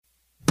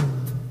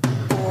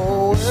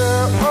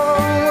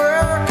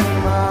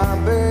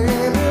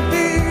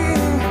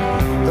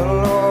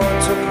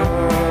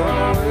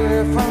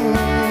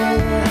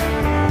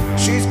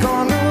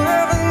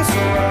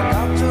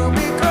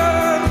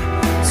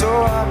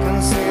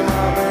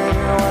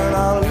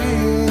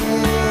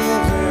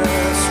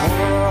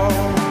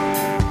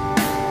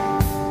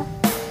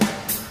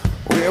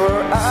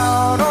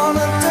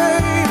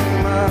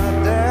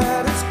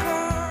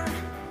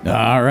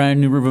Hi,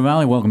 New River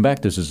Valley. Welcome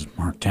back. This is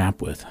Mark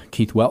Tapp with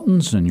Keith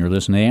Weltons, and you're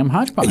listening to AM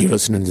Hodgepodge. And you're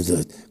listening to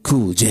the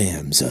cool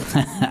jams.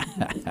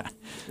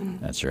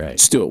 That's right.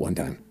 Let's do it one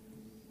time.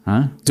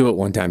 Huh? Do it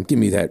one time. Give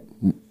me that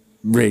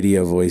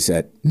radio voice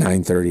at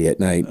 9:30 at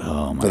night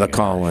for the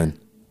call-in.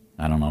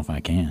 I don't know if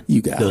I can.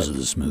 You got Those it. are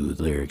the smooth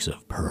lyrics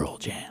of Pearl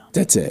Jam.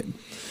 That's it.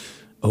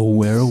 Oh,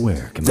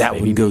 where? Come That on,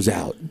 one baby. goes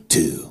out,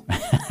 too.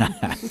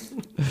 That's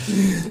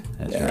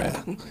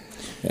right.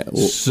 Yeah,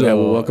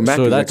 well, welcome back.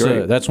 So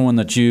to that's one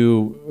that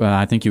you,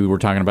 I think you were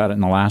talking about it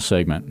in the last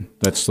segment.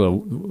 That's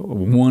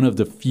one of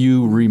the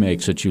few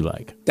remakes that you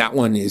like. That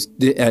one is...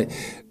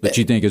 that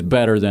you think is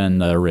better than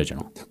the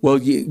original.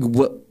 Well,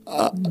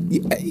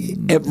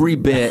 every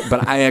bit,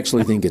 but I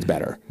actually think it's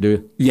better. Do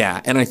you? Yeah,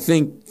 and I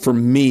think for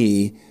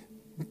me,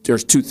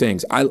 there's two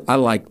things. I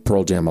liked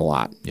Pearl Jam a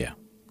lot. Yeah.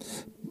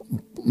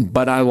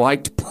 But I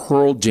liked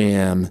Pearl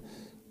Jam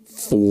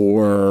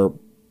for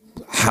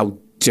how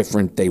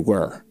different they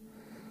were.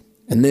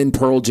 And then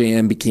Pearl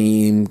Jam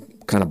became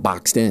kind of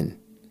boxed in.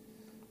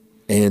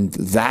 And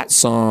that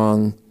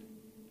song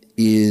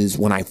is,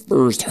 when I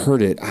first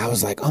heard it, I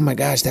was like, oh my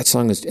gosh, that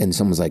song is, and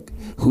someone was like,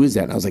 who is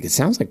that? And I was like, it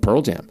sounds like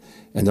Pearl Jam.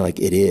 And they're like,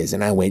 it is.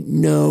 And I went,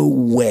 no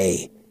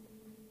way.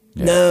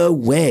 Yeah. No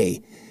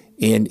way.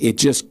 And it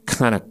just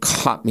kind of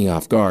caught me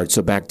off guard.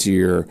 So back to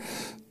your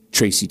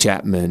Tracy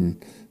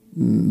Chapman,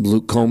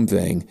 Luke Combs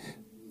thing.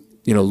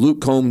 You know,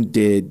 Luke Combs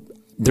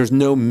there's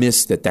no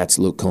miss that's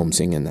Luke Combs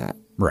singing that.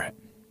 Right.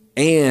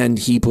 And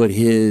he put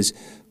his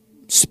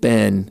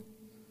spin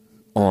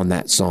on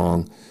that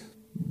song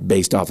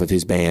based off of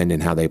his band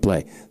and how they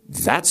play.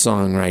 That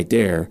song right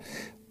there,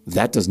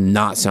 that does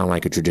not sound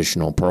like a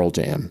traditional Pearl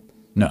Jam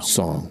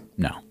song.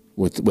 No.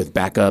 With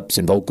backups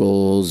and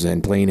vocals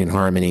and playing in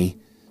harmony.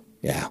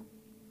 Yeah.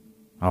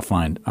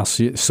 I'll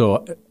see.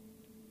 So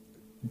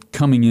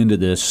coming into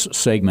this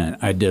segment,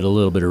 I did a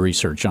little bit of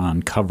research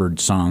on covered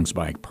songs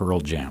by Pearl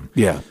Jam.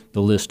 Yeah.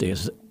 The list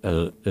is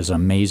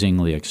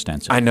amazingly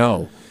extensive. I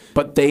know.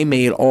 But they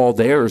made all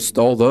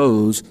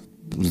those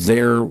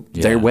their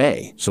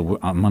way. So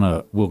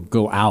we'll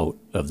go out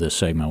of this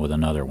segment with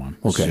another one.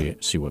 Okay.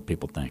 See what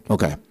people think.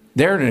 Okay.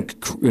 They're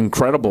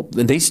incredible,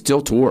 and they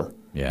still tour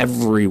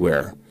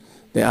everywhere.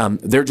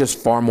 They're just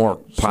far more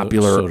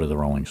popular. So do the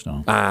Rolling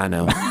Stones. I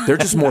know. They're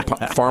just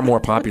far more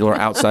popular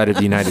outside of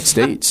the United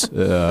States. You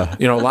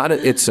know, a lot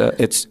of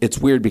it's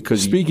weird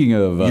because speaking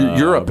of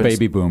Europe,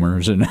 baby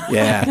boomers and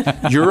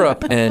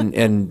Europe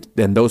and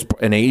those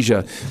in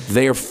Asia,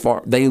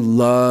 they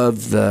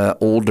love the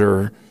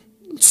older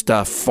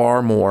stuff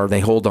far more.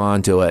 They hold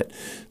on to it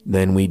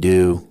than we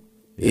do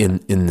in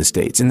the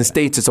States. In the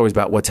States, it's always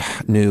about what's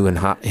new and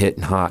hot, hit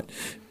and hot.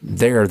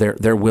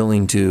 They're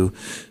willing to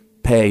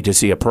pay to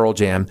see a Pearl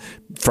Jam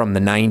from the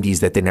 90s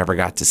that they never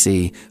got to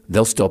see.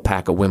 They'll still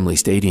pack a Wembley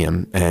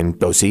Stadium and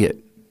go see it.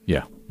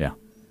 Yeah.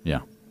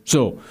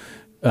 So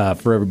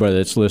for everybody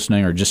that's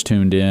listening or just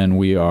tuned in,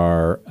 we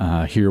are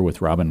here with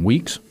Robin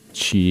Weeks.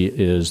 She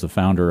is the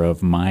founder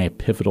of My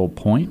Pivotal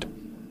Point.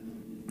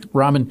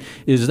 Robin,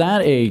 is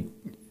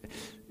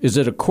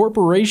it a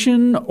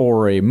corporation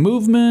or a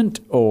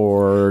movement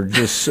or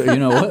just,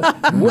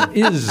 what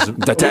is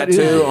the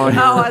tattoo on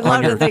your I'd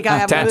love to think I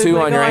have tattoo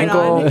on your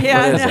ankle?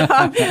 Yeah,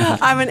 no,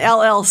 I'm an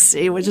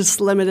LLC, which is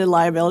limited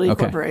liability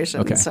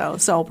corporation. Okay. So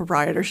sole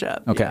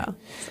proprietorship. Okay. Yeah,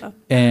 so.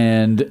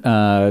 And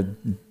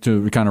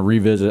to kind of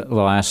revisit the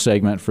last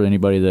segment for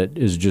anybody that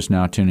is just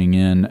now tuning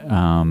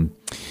in,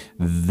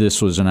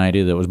 this was an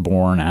idea that was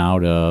born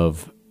out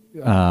of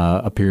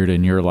a period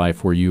in your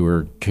life where you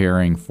were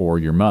caring for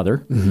your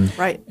mother,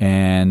 right?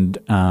 And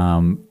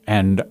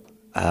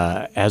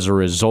as a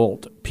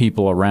result,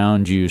 people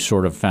around you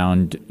sort of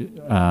found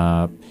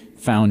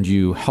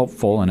you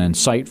helpful and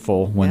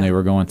insightful when they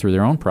were going through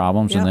their own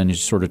problems, and then you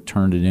sort of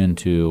turned it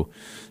into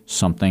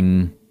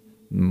something,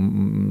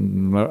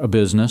 a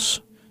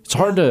business. It's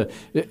hard to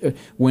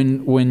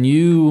when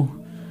you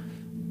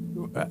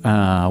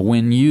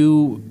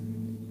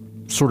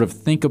sort of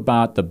think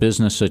about the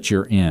business that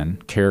you're in,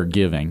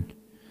 caregiving,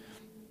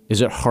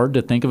 is it hard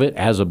to think of it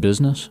as a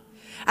business?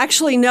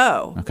 Actually,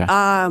 no. Okay.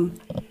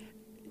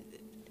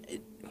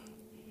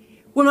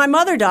 When my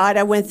mother died,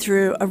 I went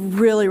through a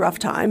really rough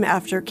time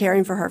after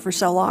caring for her for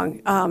so long.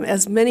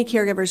 As many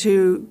caregivers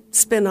who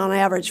spend on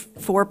average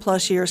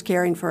 4+ years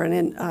caring for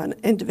an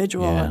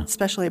individual,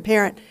 especially a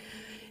parent,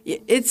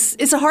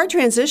 it's a hard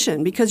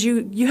transition because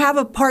you have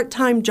a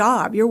part-time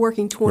job. You're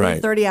working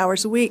 20, 30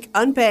 hours a week,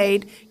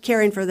 unpaid,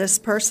 caring for this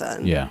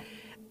person. Yeah.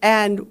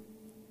 And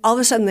all of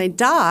a sudden they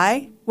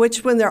die,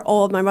 which when they're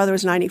old, my mother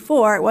was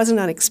 94, it wasn't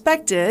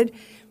unexpected,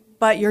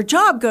 but your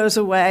job goes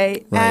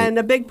away and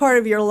a big part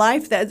of your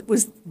life that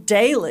was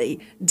daily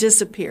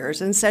disappears.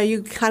 And so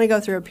you kind of go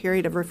through a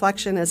period of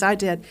reflection, as I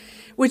did,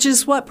 which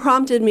is what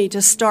prompted me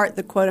to start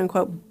the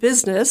quote-unquote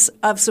business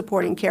of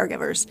supporting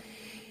caregivers.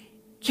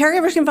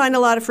 Caregivers can find a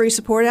lot of free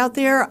support out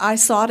there. I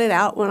sought it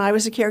out when I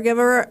was a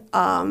caregiver.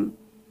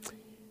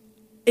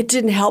 It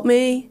didn't help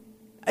me.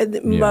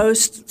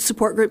 Most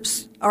support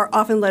groups are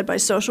often led by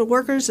social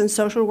workers, and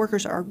social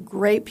workers are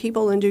great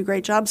people and do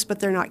great jobs, but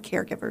they're not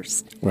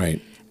caregivers.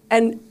 Right.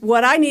 And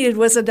what I needed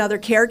was another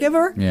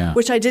caregiver,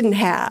 which I didn't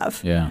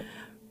have. Yeah.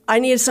 I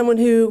needed someone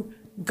who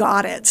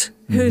got it,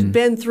 who's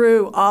been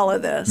through all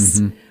of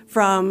this,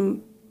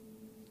 from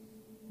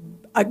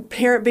a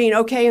parent being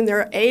okay in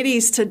their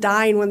 80s to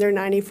dying when they're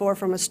 94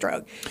 from a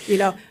stroke,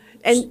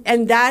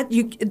 And that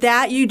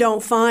you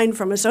don't find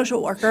from a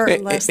social worker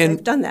unless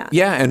they've done that.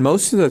 Yeah, and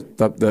most of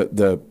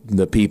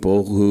the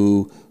people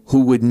who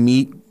would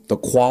meet the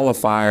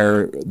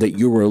qualifier that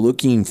you were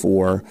looking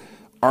for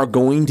are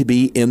going to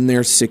be in their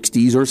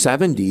 60s or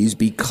 70s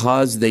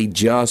because they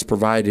just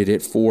provided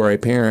it for a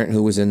parent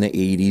who was in the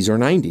 80s or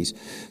 90s.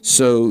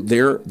 So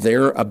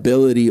their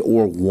ability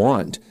or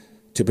want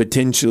to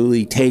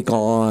potentially take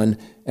on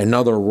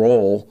another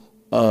role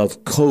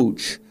of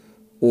coach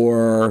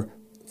or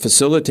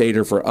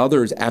facilitator for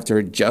others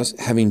after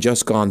having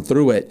just gone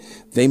through it,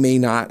 they may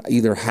not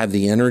either have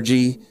the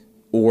energy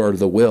or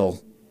the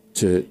will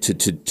to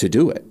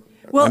do it.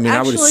 Well,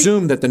 I would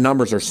assume that the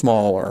numbers are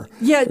smaller.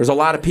 Yeah. There's a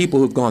lot of people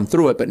who've gone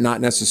through it, but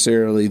not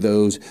necessarily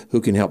those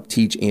who can help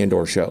teach and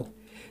or show.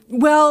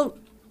 Well,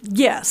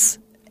 yes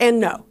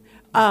and no.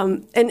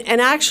 And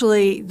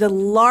actually,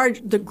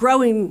 the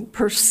growing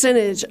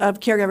percentage of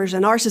caregivers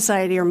in our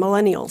society are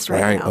millennials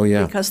right now. Oh,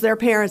 yeah. Because their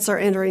parents are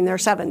entering their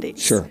 70s.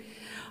 Sure.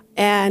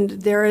 And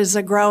there is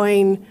a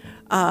growing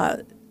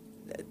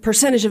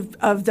percentage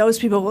of those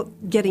people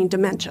getting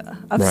dementia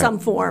of some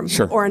form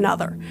or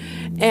another.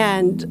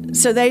 And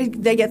so they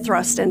get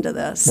thrust into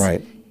this.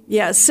 Right.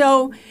 Yeah.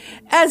 So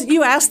as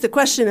you asked the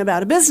question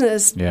about a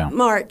business,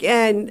 Mark,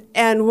 and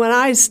when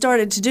I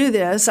started to do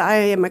this, I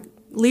am a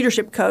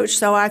leadership coach,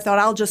 so I thought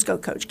I'll just go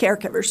coach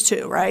caregivers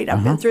too, right?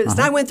 I've been through this.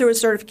 And I went through a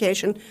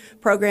certification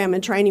program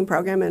and training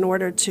program in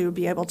order to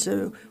be able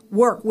to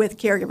work with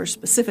caregivers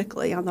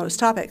specifically on those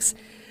topics.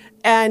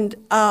 And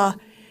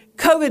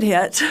COVID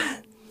hit,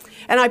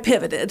 and I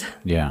pivoted.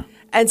 Yeah.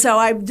 And so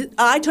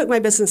I took my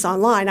business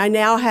online. I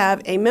now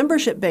have a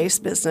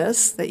membership-based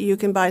business that you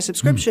can buy a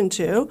subscription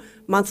to,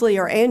 monthly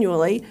or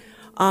annually,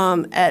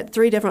 at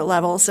 3 different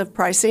levels of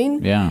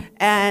pricing. Yeah.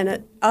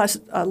 And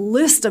a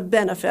list of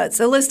benefits,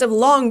 a list of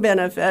long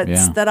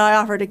benefits that I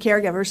offer to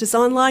caregivers. It's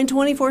online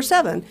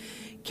 24/7.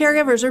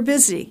 Caregivers are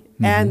busy,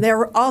 and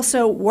they're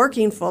also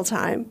working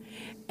full-time.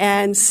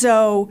 And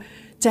so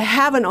to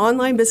have an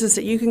online business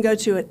that you can go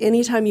to at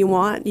any time you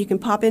want, you can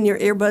pop in your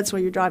earbuds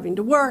while you're driving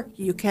to work,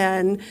 you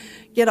can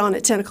get on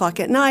at 10 o'clock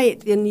at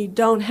night, and you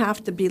don't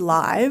have to be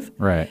live.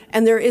 Right.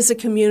 And there is a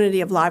community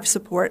of live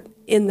support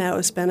in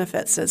those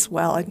benefits as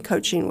well, and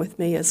coaching with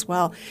me as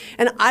well.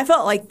 And I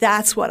felt like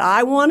that's what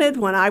I wanted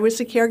when I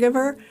was a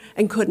caregiver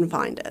and couldn't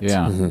find it.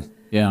 Yeah,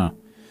 yeah.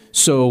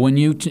 So when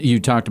you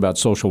talked about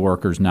social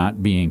workers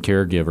not being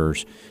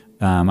caregivers,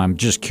 I'm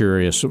just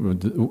curious,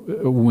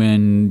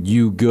 when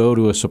you go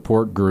to a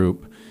support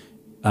group,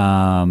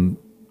 it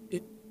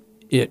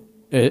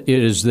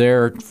is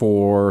there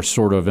for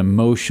sort of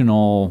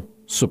emotional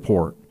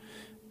support.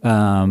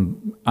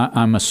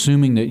 I'm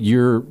assuming that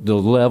the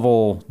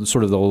level,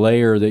 sort of the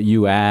layer that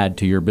you add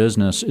to your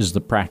business is the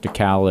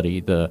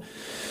practicality, the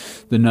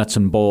nuts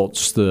and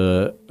bolts,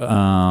 the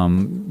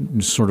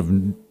sort of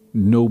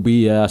no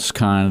BS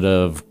kind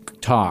of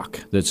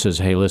talk that says,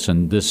 hey,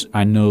 listen,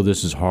 I know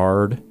this is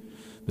hard,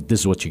 but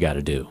this is what you got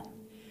to do.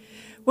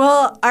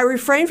 Well, I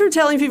refrain from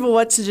telling people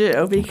what to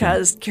do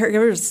because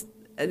caregivers,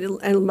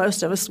 and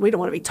most of us, we don't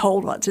want to be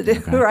told what to do,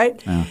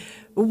 right? Yeah.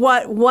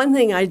 One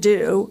thing I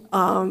do,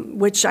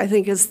 which I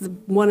think is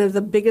one of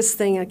the biggest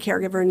thing a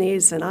caregiver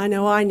needs, and I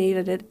know I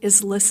needed it,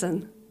 is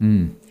listen.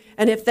 And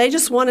if they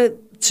just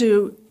wanted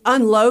to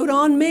unload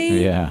on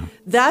me,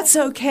 that's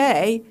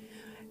okay.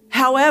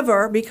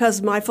 However,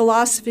 because my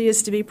philosophy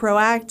is to be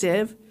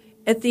proactive,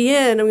 at the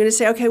end, I'm going to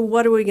say, okay,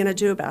 what are we going to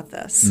do about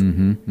this?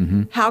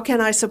 How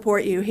can I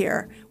support you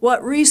here?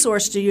 What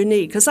resource do you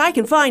need? Because I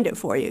can find it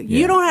for you.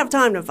 You don't have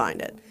time to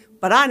find it,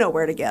 but I know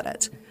where to get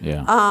it.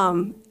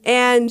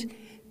 And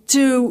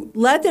to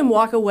let them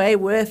walk away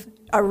with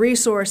a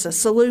resource, a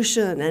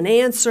solution, an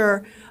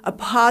answer, a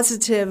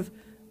positive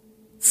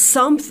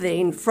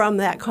something from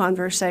that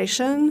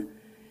conversation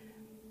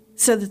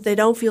so that they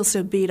don't feel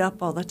so beat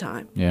up all the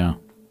time. Yeah.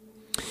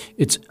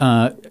 It's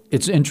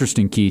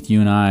interesting, Keith. You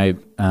and I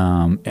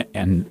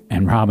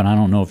and Robin. I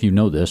don't know if you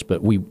know this,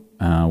 but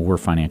we're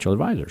financial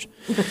advisors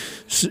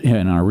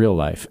in our real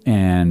life,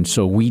 and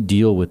so we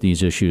deal with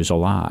these issues a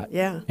lot.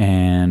 Yeah.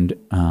 And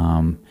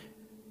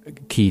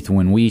Keith,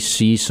 when we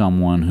see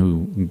someone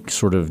who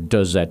sort of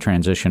does that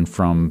transition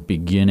from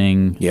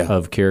beginning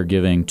of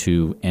caregiving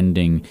to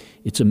ending,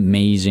 it's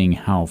amazing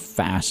how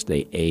fast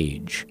they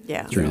age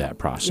through that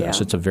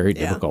process. It's a very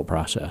difficult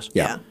process.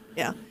 Yeah.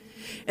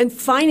 And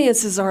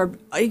finances are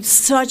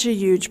such a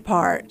huge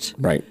part.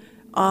 Right.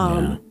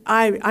 I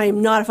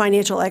am not a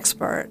financial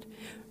expert,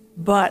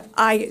 but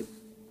I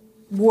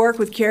work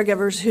with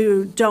caregivers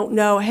who don't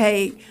know,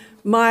 hey,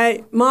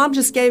 my mom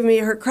just gave me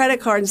her credit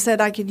card and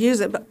said I could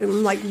use it. But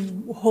I'm like,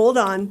 hold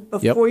on.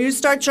 Before you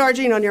start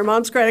charging on your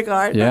mom's credit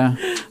card,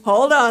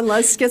 hold on.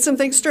 Let's get some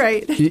things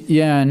straight.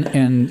 Yeah,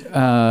 and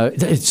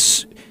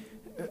it's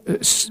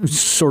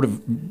sort of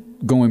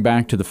going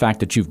back to the fact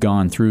that you've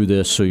gone through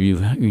this, so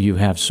you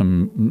have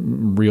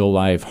some real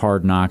life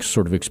hard knocks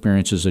sort of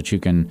experiences that you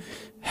can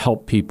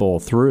help people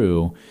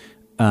through.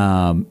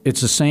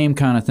 It's the same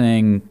kind of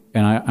thing,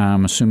 and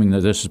I'm assuming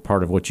that this is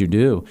part of what you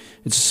do.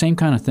 It's the same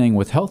kind of thing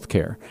with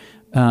healthcare.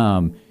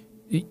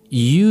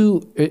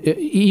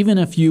 Even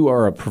if you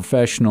are a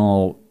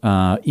professional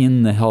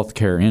in the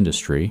healthcare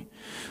industry,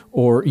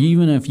 or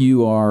even if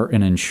you are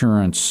an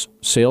insurance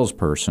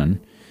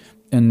salesperson,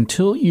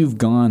 until you've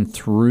gone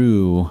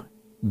through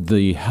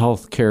the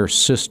healthcare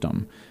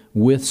system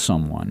with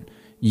someone,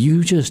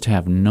 you just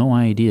have no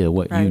idea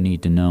what you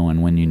need to know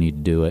and when you need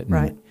to do it.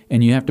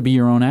 And you have to be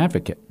your own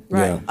advocate.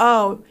 Right. Yeah.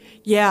 Oh,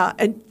 yeah.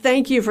 And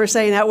thank you for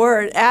saying that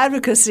word,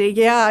 advocacy.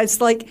 Yeah, it's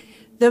like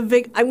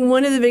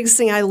one of the biggest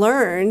things I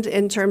learned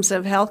in terms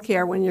of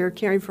healthcare when you're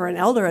caring for an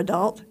elder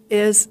adult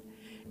is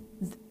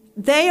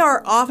they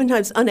are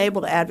oftentimes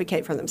unable to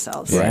advocate for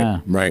themselves.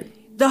 Right.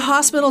 The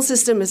hospital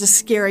system is a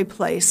scary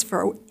place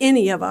for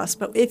any of us,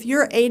 but if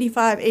you're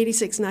 85,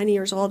 86, 90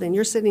 years old and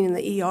you're sitting in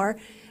the ER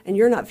and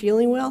you're not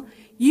feeling well,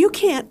 you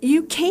can't.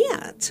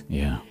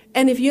 Yeah.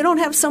 And if you don't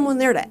have someone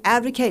there to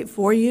advocate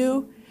for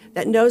you,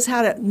 that knows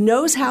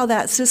how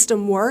that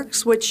system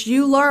works, which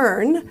you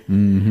learn,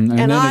 and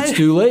then it's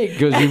too late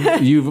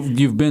because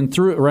you've been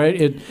through it,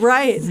 right?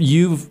 Right.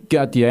 You've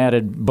got the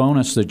added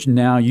bonus that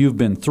now you've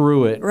been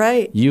through it.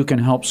 Right. You can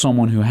help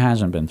someone who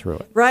hasn't been through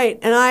it. Right.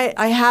 And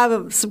I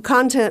have some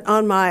content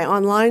on my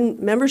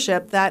online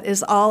membership that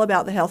is all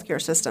about the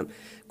healthcare system,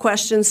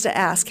 questions to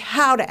ask,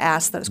 how to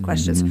ask those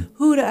questions,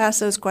 who to ask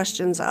those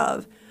questions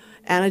of.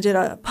 And I did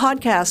a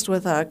podcast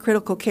with a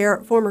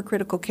former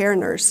critical care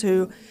nurse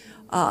who.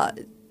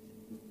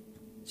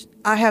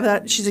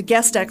 She's a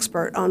guest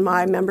expert on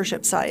my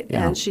membership site,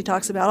 and she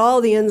talks about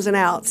all the ins and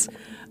outs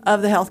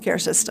of the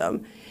healthcare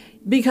system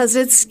because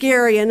it's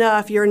scary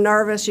enough. You're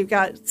nervous. You've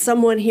got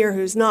someone here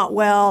who's not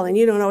well, and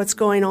you don't know what's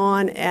going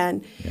on,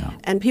 and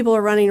people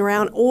are running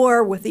around.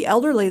 Or with the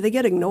elderly, they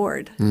get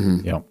ignored.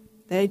 Mm-hmm. Yep.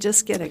 They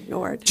just get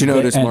ignored. Do you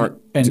notice, Mark?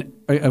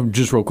 And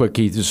just real quick,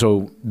 Keith.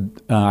 So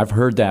I've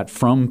heard that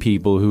from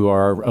people who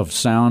are of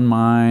sound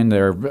mind.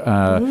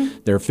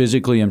 They're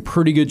physically in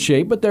pretty good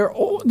shape, but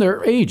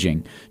they're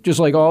aging, just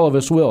like all of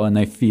us will, and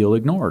they feel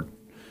ignored.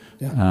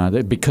 Yeah.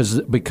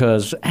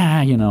 Because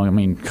I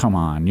mean, come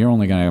on, you're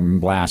only going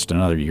to last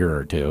another year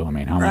or two. I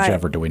mean, how much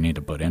effort do we need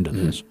to put into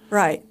this?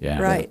 Right. Yeah.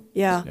 Right.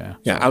 Yeah.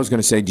 Yeah. I was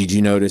going to say, did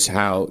you notice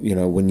how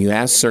when you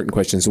ask certain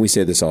questions, and we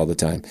say this all the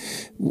time,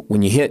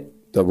 when you hit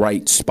the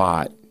right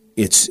spot,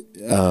 it's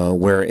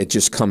where it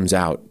just comes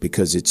out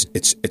because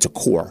it's a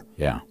core.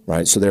 Yeah.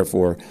 Right. So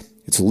therefore,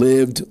 it's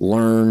lived,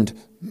 learned,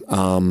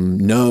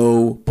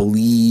 know,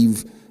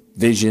 believe,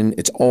 vision.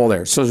 It's all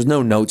there. So there's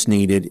no notes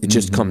needed. It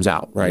just comes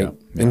out. Right.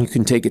 Yeah. And you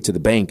can take it to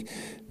the bank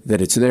that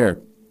it's there.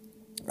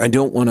 I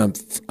don't want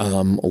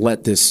to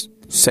let this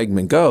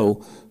segment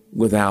go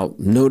without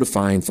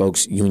notifying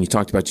folks. When you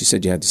talked about, you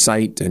said you had the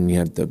site and you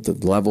had the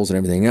levels and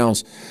everything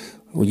else.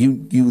 Well,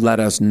 you let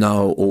us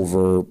know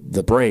over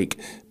the break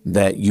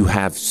that you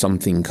have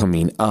something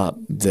coming up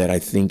that I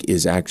think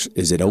is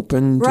it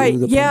open to the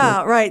public?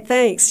 Yeah, right.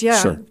 Thanks. Yeah,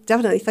 sure.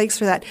 Definitely. Thanks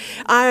for that.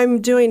 I'm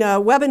doing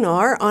a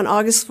webinar on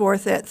August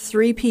 4th at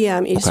 3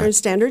 p.m. Eastern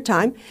Standard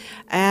Time,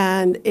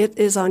 and it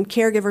is on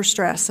caregiver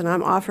stress, and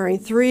I'm offering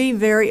 3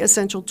 very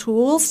essential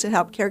tools to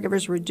help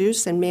caregivers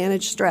reduce and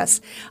manage stress.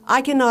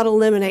 I cannot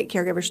eliminate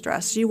caregiver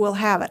stress. You will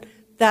have it.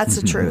 That's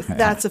the truth.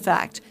 That's a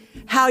fact.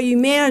 How you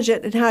manage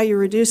it and how you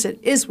reduce it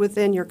is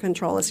within your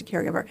control as a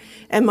caregiver.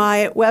 And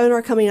my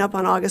webinar coming up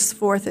on August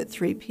 4th at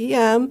 3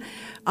 p.m.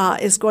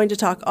 Is going to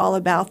talk all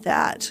about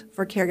that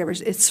for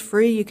caregivers. It's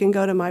free. You can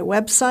go to my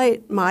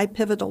website,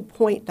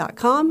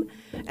 mypivotalpoint.com,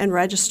 and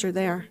register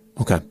there.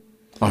 Okay.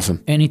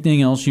 Awesome.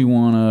 Anything else you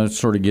want to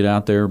sort of get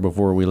out there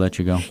before we let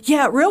you go?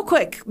 Yeah, real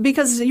quick,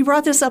 because you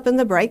brought this up in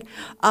the break.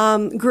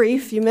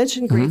 Grief. You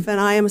mentioned grief, and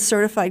I am a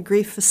certified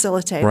grief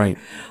facilitator. Right.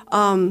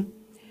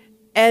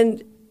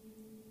 And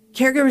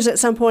caregivers at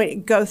some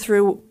point go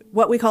through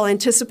what we call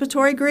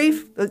anticipatory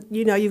grief.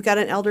 You've got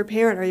an elder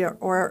parent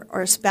or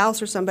a spouse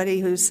or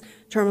somebody who's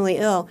terminally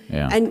ill,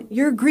 and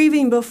you're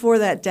grieving before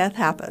that death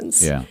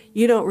happens. Yeah.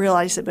 You don't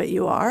realize it, but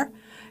you are.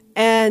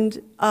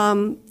 And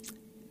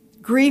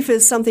grief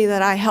is something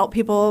that I help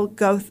people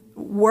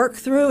work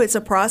through. It's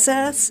a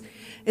process,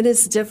 and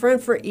it's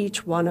different for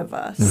each one of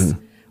us. Mm-hmm.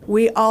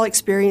 We all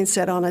experience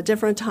it on a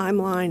different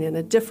timeline in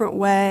a different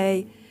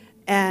way,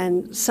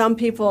 and some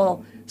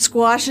people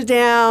squash it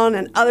down,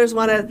 and others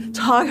want to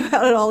talk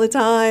about it all the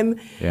time,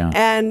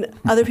 and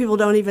other people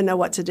don't even know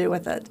what to do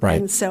with it.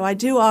 Right. And so I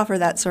do offer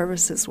that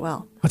service as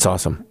well. That's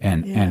awesome.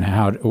 And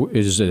how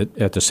is it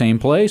at the same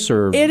place,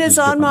 or it is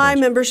on my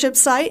membership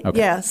site? Okay.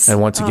 Yes.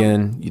 And once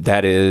again,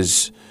 that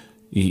is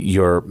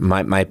your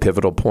my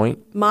Pivotal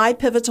Point.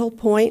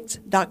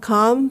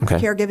 mypivotalpoint.com.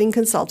 Caregiving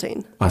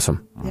consulting.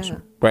 Awesome. Yeah.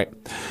 Right.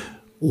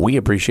 We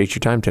appreciate your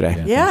time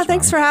today. Yeah,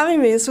 thanks for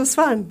having me. This was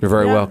fun. You're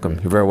very welcome.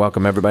 You're very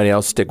welcome. Everybody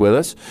else, stick with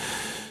us.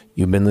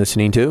 You've been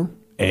listening to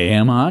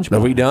AM Hodge. Are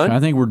we done? I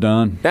think we're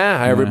done.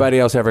 Yeah, everybody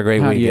else have a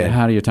great weekend.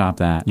 How do you top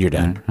that? You're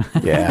done.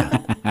 Yeah.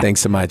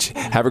 Thanks so much.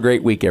 Have a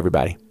great week,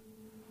 everybody.